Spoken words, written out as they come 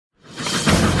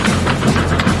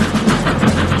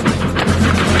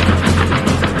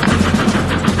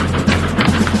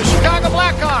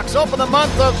open the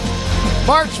month of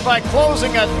March by closing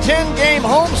a 10-game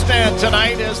homestand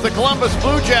tonight as the Columbus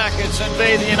Blue Jackets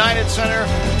invade the United Center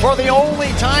for the only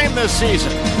time this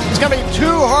season. It's going to be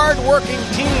two hard-working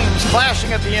teams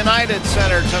clashing at the United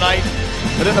Center tonight.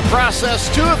 But in the process,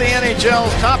 two of the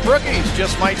NHL's top rookies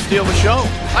just might steal the show.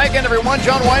 Hi again, everyone.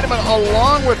 John Weideman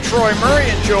along with Troy Murray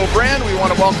and Joe Brand. We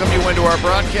want to welcome you into our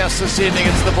broadcast this evening.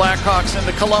 It's the Blackhawks and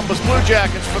the Columbus Blue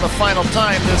Jackets for the final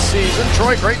time this season.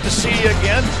 Troy, great to see you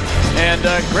again. And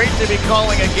great to be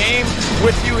calling a game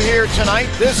with you here tonight.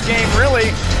 This game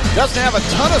really doesn't have a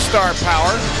ton of star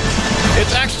power.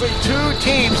 It's actually two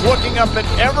teams looking up at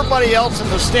everybody else in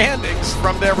the standings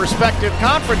from their respective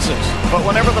conferences. But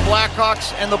whenever the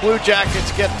Blackhawks and the Blue Jackets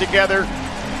get together,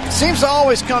 it seems to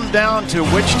always come down to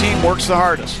which team works the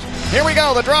hardest. Here we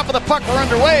go, the drop of the puck, we're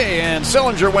underway, and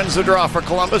Sillinger wins the draw for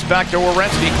Columbus. Back to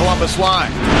Werenski, Columbus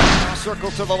line.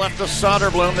 Circle to the left of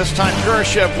Soderblom. This time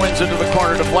Kurashev wins into the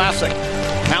corner to Vlasic.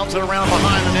 Pounds it around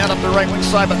behind the net up the right wing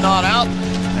side, but not out.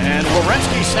 And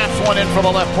Werenski snaps one in for the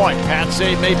left point. Pad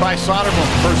save made by Soderblom.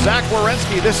 For Zach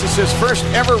Werenski, this is his first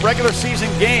ever regular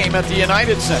season game at the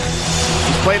United Center.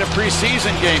 He's played a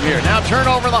preseason game here. Now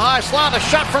turnover in the high slot. A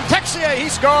shot from Texier. He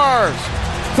scores.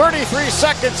 33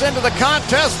 seconds into the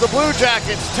contest, the Blue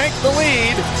Jackets take the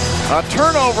lead. A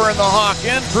turnover in the Hawk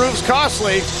end proves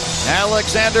costly.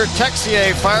 Alexander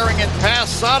Texier firing it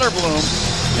past Soderblom.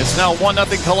 It's now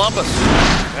 1-0 Columbus.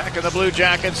 Back in the Blue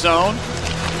Jacket zone.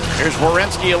 Here's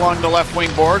Werenski along the left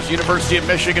wing boards. University of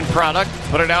Michigan product.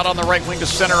 Put it out on the right wing to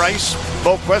center ice.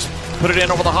 Boquist put it in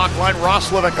over the Hawk line.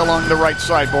 Roslovic along the right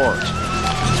side boards.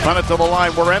 Spun it to the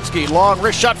line. Werenski, long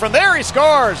wrist shot from there. He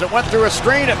scores. It went through a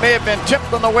screen. It may have been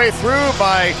tipped on the way through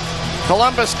by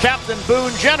Columbus captain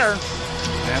Boone Jenner.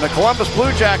 And the Columbus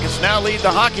Blue Jackets now lead the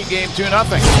hockey game 2-0.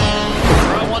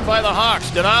 Draw one by the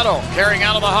Hawks. Donato carrying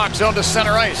out of the Hawk zone to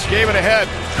center ice. Gave it ahead.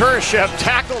 Kurashev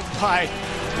tackled by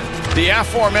the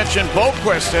aforementioned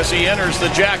Boquist as he enters the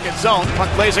Jacket zone. Puck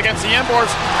lays against the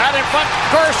inboards. Out in front,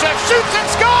 Kurashev shoots and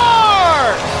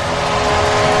scores!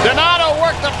 Donato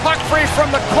worked the puck free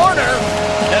from the corner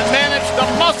and managed to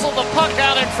muscle the puck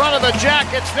out in front of the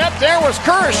Jackets net. There was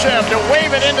Kurashev to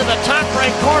wave it into the top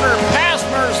right corner past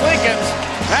Merzlikins.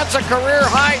 That's a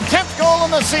career-high 10th goal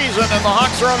in the season, and the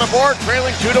Hawks are on the board,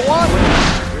 trailing 2-1.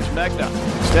 Here's Megna.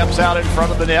 Steps out in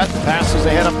front of the net, passes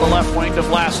ahead up the left wing to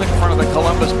Vlasic in front of the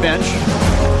Columbus bench.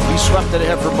 He swept it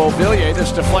ahead for Beauvillier.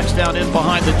 This deflects down in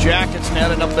behind the Jackets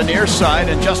net and up the near side,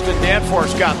 and Justin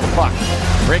Danforth got the puck.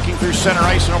 Breaking through center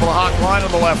ice and over the Hawk line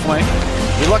on the left wing.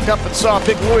 He looked up and saw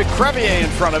big Louis Crevier in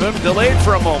front of him, delayed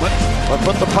for a moment, but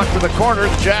put the puck to the corner.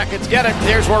 The Jackets get it.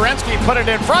 There's Werenski, put it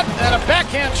in front, and a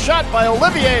backhand shot by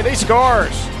Olivier. He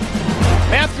scores.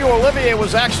 Matthew Olivier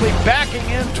was actually backing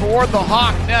in toward the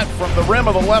Hawk net from the rim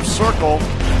of the left circle.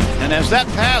 And as that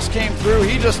pass came through,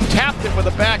 he just tapped it with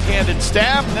a backhanded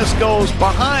stab. And this goes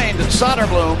behind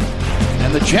Soderblom.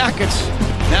 And the Jackets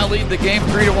now lead the game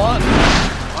 3-1.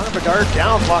 Connor Bedard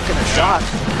down, blocking a shot.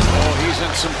 Oh, he's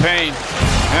in some pain.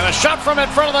 And a shot from in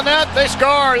front of the net. They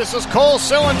score. This is Cole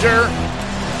Sillinger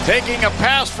taking a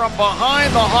pass from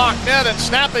behind the Hawk net and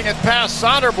snapping it past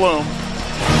Soderblom.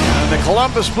 The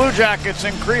Columbus Blue Jackets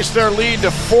increased their lead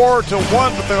to 4-1,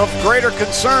 but of greater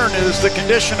concern is the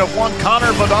condition of one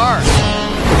Connor Bedard.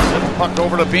 Sent the puck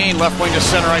over to Bean, left wing to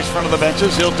center ice, front of the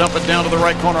benches. He'll dump it down to the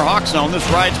right corner Hawk zone. This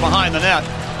rides behind the net.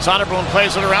 Soderblom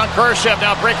plays it around. Kurashev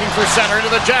now breaking through center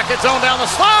into the Jacket zone down the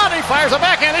slot. He fires a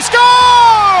backhand. He score!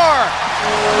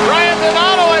 Ryan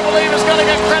Donato, I believe, is going to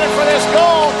get credit for this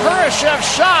goal. Kurashev's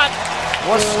shot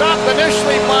was stopped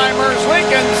initially by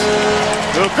Merzlikins,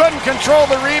 who couldn't control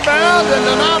the rebound, and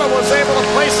Donato was able to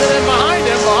place it in behind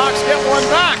him. The Hawks get one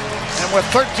back, and with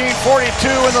 13:42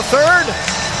 in the third,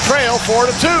 trail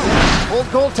 4-2. Old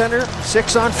goaltender,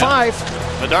 6-on-5.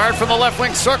 Bedard from the left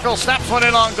wing circle snaps one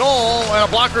in on goal, and a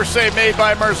blocker save made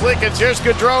by Merzlikins. Here's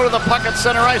Gaudreau to the puck at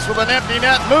center ice with an empty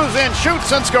net, moves in,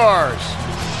 shoots, and scores.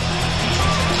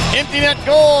 Empty net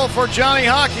goal for Johnny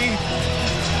Hockey.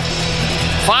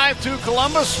 5-2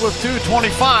 Columbus with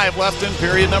 2:25 left in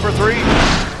period number 3.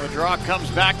 The draw comes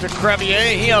back to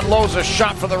Crevier. He unloads a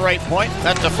shot for the right point.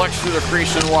 That deflects through the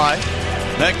crease and wide.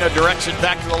 Megna directs it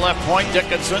back to the left point.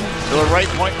 Dickinson to the right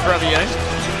point. Crevier.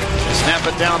 Snap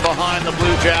it down behind the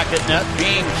Blue Jacket net.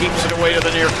 Bean keeps it away to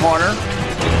the near corner.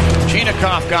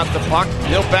 Chinakhov got the puck.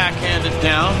 He'll backhand it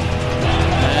down.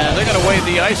 And they're going to wave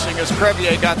the icing as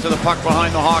Crevier got to the puck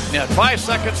behind the Hawk net. 5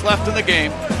 seconds left in the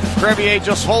game. Crevier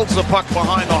just holds the puck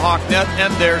behind the Hawk net,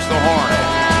 and there's the horn.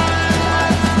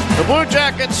 The Blue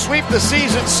Jackets sweep the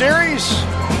season series.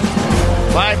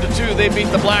 5-2, they beat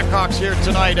the Blackhawks here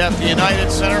tonight at the United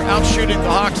Center, outshooting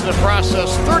the Hawks in the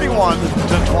process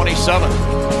 31-27.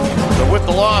 So with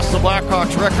the loss, the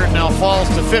Blackhawks record now falls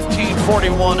to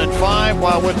 15-41-5,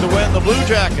 while with the win, the Blue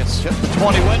Jackets hit the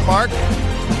 20-win mark.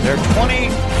 They're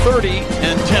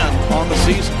 20-30-10 on the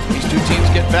season. These two teams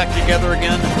get back together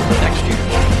again next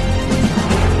year.